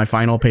bullshitted my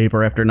final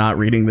paper after not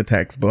reading the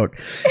textbook,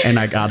 and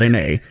I got an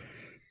A.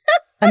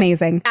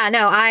 Amazing.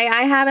 No,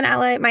 I have an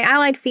allied. My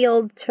allied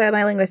field to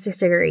my linguistics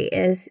degree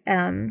is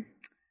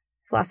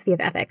philosophy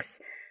of ethics.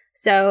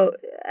 So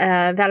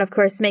that, of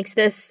course, makes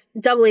this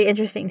doubly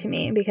interesting to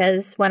me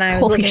because when I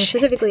was looking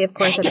specifically, of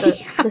course, at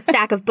the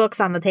stack of books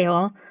on the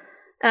table,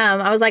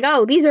 I was like,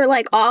 oh, these are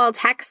like all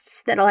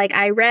texts that like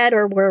I read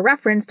or were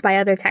referenced by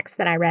other texts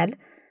that I read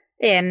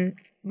in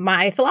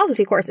my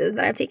philosophy courses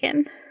that I've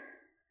taken.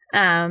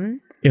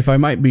 If I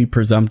might be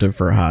presumptive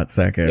for a hot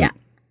second,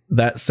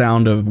 that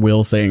sound of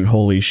Will saying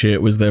 "holy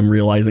shit" was them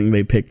realizing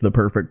they picked the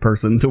perfect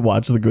person to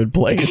watch The Good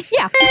Place.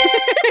 Yeah.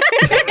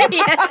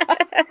 Yeah,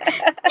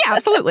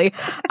 absolutely.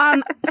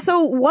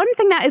 So one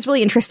thing that is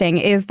really interesting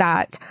is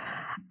that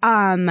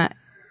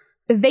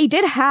they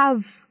did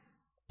have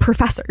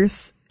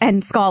professors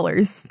and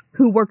scholars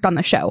who worked on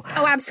the show.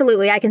 Oh,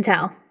 absolutely. I can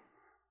tell.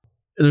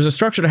 There's a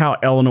structure to how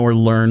Eleanor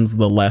learns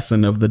the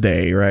lesson of the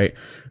day, right?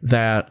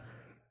 That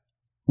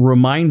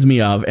reminds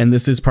me of, and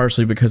this is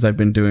partially because I've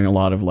been doing a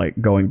lot of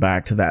like going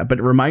back to that, but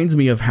it reminds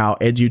me of how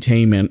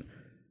edutainment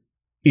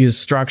is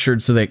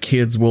structured so that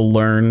kids will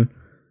learn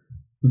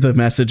the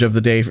message of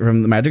the day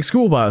from the Magic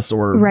School Bus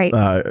or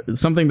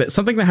something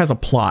that has a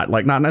plot,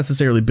 like not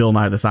necessarily Bill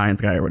Nye the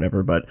Science Guy or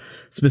whatever, but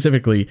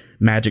specifically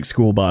Magic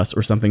School Bus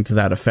or something to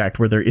that effect,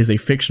 where there is a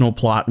fictional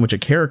plot in which a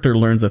character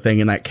learns a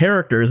thing and that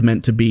character is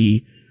meant to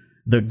be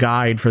the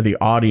guide for the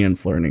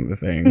audience learning the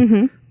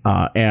thing.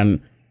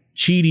 And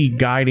Chidi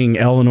guiding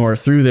Eleanor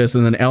through this,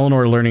 and then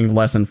Eleanor learning the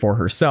lesson for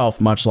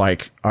herself, much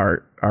like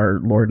our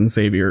Lord and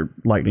Savior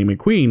Lightning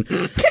McQueen.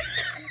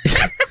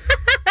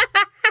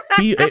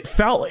 It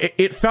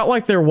felt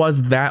like there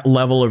was that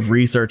level of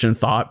research and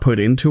thought put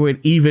into it,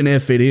 even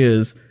if it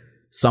is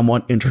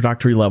somewhat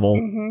introductory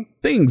level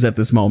things at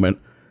this moment.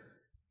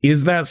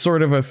 Is that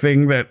sort of a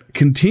thing that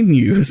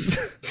continues?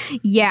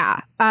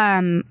 Yeah.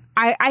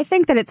 I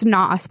think that it's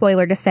not a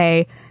spoiler to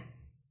say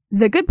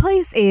The Good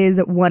Place is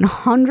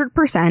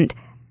 100%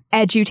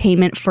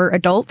 edutainment for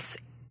adults,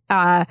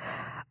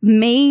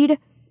 made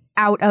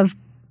out of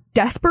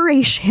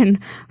desperation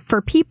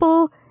for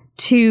people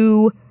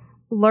to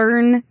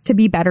learn to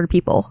be better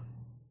people.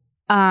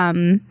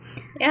 I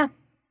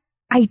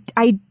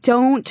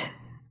don't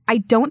I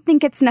don't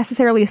think it's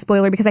necessarily a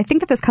spoiler because I think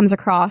that this comes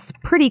across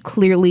pretty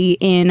clearly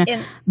in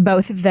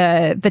both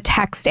the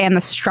text and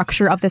the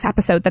structure of this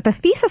episode, that the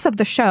thesis of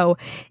the show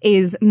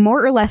is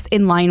more or less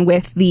in line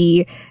with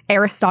the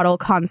Aristotle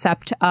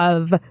concept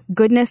of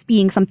goodness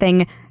being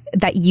something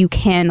that you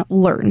can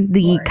learn,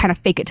 the kind of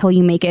fake it till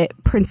you make it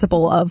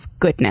principle of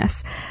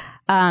goodness.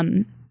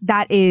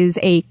 That is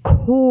a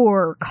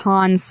core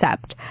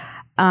concept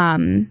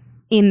in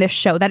this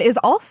show that is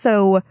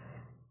also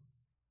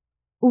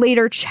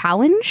later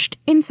challenged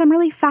in some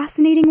really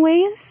fascinating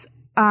ways.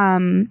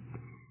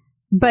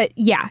 But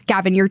yeah,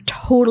 Gavin, you're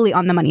totally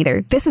on the money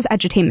there. This is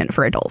edutainment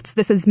for adults.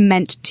 This is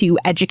meant to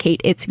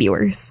educate its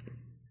viewers.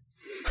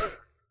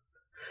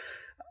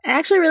 I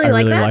actually really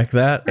like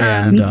that.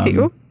 And, me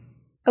too.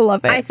 I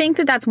love it. I think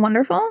that that's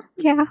wonderful.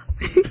 Yeah.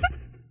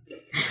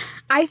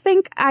 I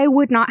think I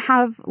would not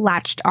have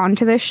latched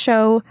onto this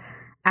show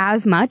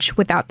as much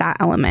without that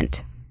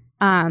element.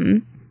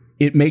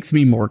 It makes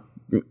me more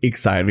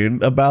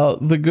excited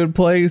about The Good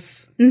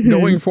Place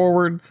going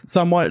forward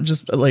somewhat.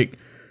 Just like,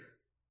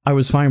 I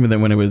was fine with it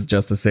when it was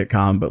just a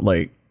sitcom, but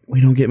like,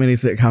 we don't get many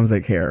sitcoms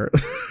that care.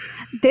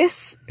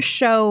 This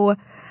show,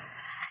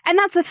 and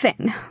that's the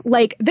thing,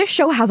 like, this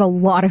show has a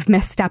lot of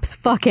missteps,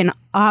 fucking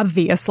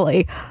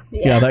obviously.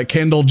 Yeah, that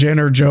Kendall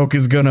Jenner joke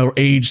is gonna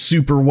age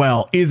super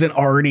well, isn't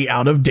already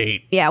out of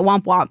date. Yeah,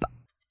 womp womp.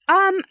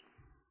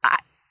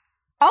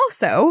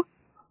 Also,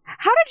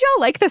 how did y'all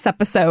like this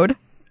episode?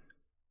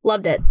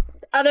 Loved it.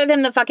 Other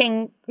than the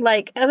fucking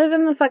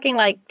flashbacks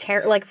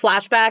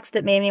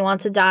that made me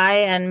want to die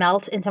and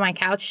melt into my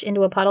couch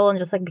into a puddle and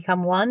just like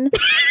become one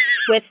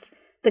with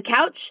the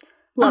couch.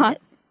 Loved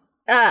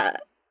it.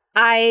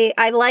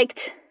 I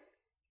liked,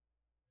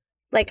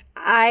 it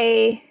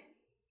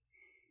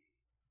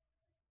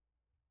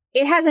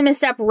has a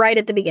misstep right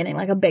at the beginning,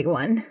 like a big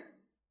one.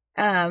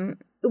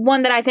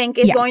 One that I think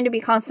is going to be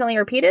constantly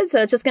repeated, so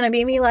it's just going to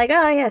be me like,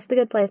 oh yes, The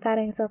Good Place,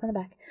 patting itself in the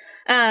back.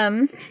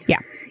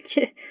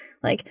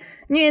 Like,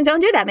 yeah, don't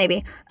do that,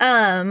 maybe.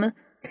 But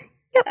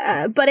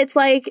it's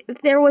like,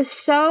 there was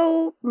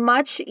so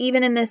much,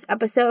 even in this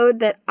episode,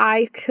 that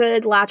I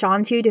could latch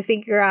onto to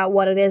figure out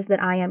what it is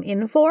that I am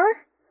in for.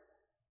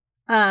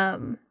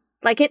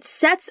 Like, it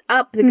sets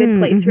up The Good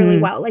Place really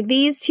well. Like,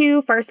 these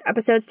two first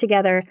episodes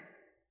together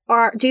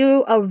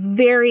do a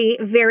very,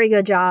 very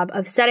good job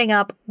of setting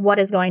up what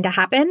is going to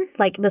happen,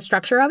 like the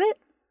structure of it.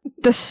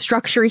 The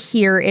structure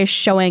here is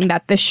showing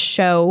that the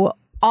show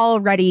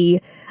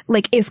already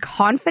is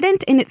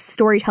confident in its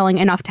storytelling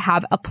enough to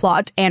have a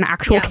plot and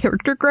actual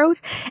character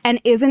growth,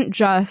 and isn't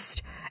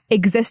just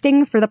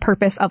existing for the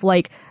purpose of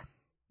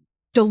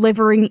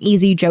delivering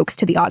easy jokes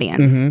to the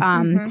audience.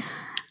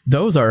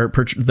 Those are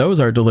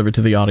delivered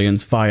to the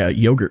audience via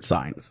yogurt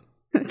signs.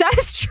 That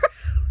is true.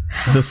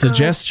 The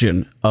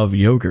suggestion of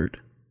yogurt.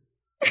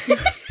 Also,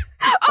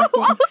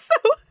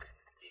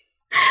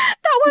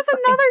 that was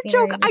another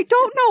joke. I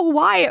don't know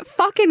why it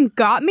fucking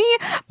got me,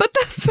 but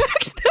the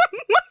fact that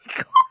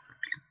Michael...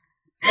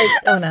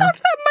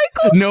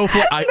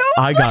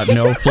 I got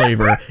no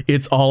flavor.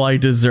 It's all I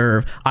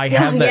deserve. I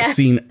have that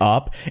scene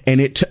up,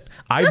 and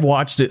I've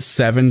watched it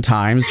 7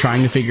 times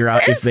trying to figure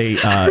out if they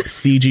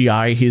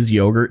CGI his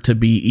yogurt to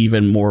be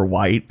even more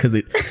white, because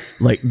they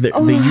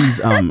use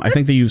I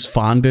think they use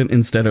fondant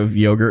instead of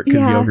yogurt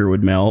because yogurt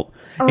would melt.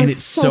 And it's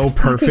so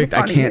perfect.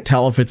 I can't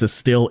tell if it's a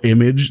still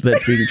image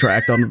that's being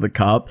tracked onto the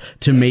cup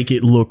to make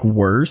it look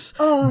worse,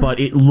 but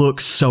it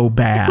looks so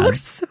bad. It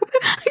looks so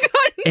bad.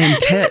 And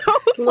Ted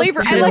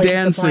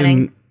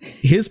Danson,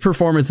 his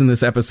performance in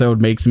this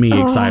episode makes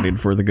me excited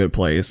for The Good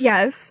Place.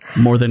 Yes.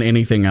 More than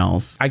anything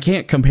else. I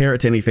can't compare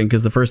it to anything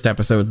because the first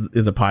episode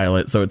is a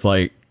pilot, so it's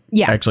like,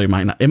 actually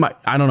it might,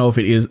 I don't know if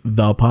it is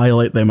the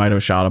pilot. They might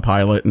have shot a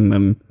pilot and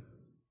then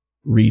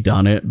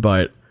redone it,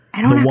 but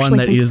the one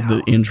that is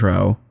the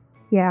intro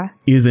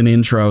is an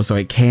intro, so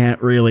I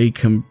can't really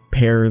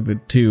compare the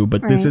two,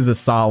 but this is a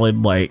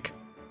solid,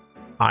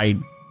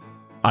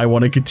 I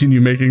want to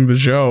continue making the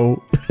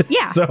show.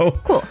 Yeah. So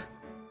cool.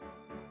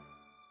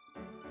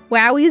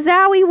 Wowie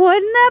zowie,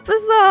 what an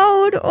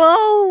episode.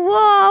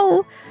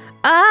 Oh,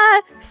 whoa.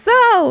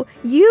 So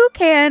you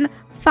can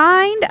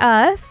find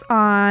us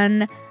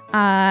on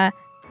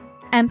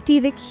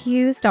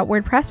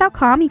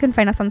emptythecues.wordpress.com. You can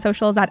find us on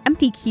socials at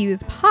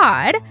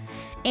emptycuespod.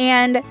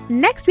 And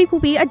next week will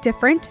be a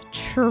different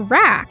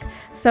track.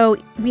 So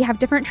we have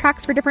different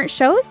tracks for different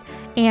shows.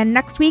 And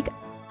next week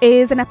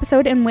is an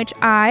episode in which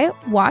I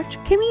watch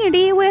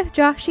Community with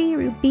Joshi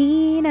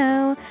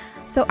Rubino.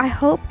 So I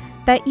hope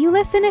that you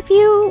listen if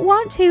you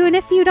want to, and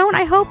if you don't,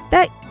 I hope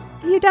that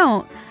you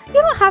don't. You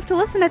don't have to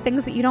listen to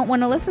things that you don't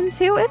want to listen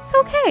to. It's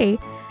okay.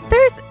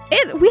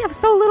 We have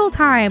so little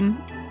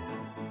time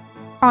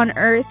on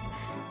Earth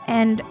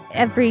and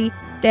every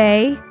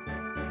day.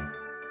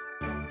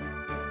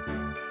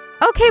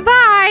 Okay,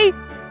 bye!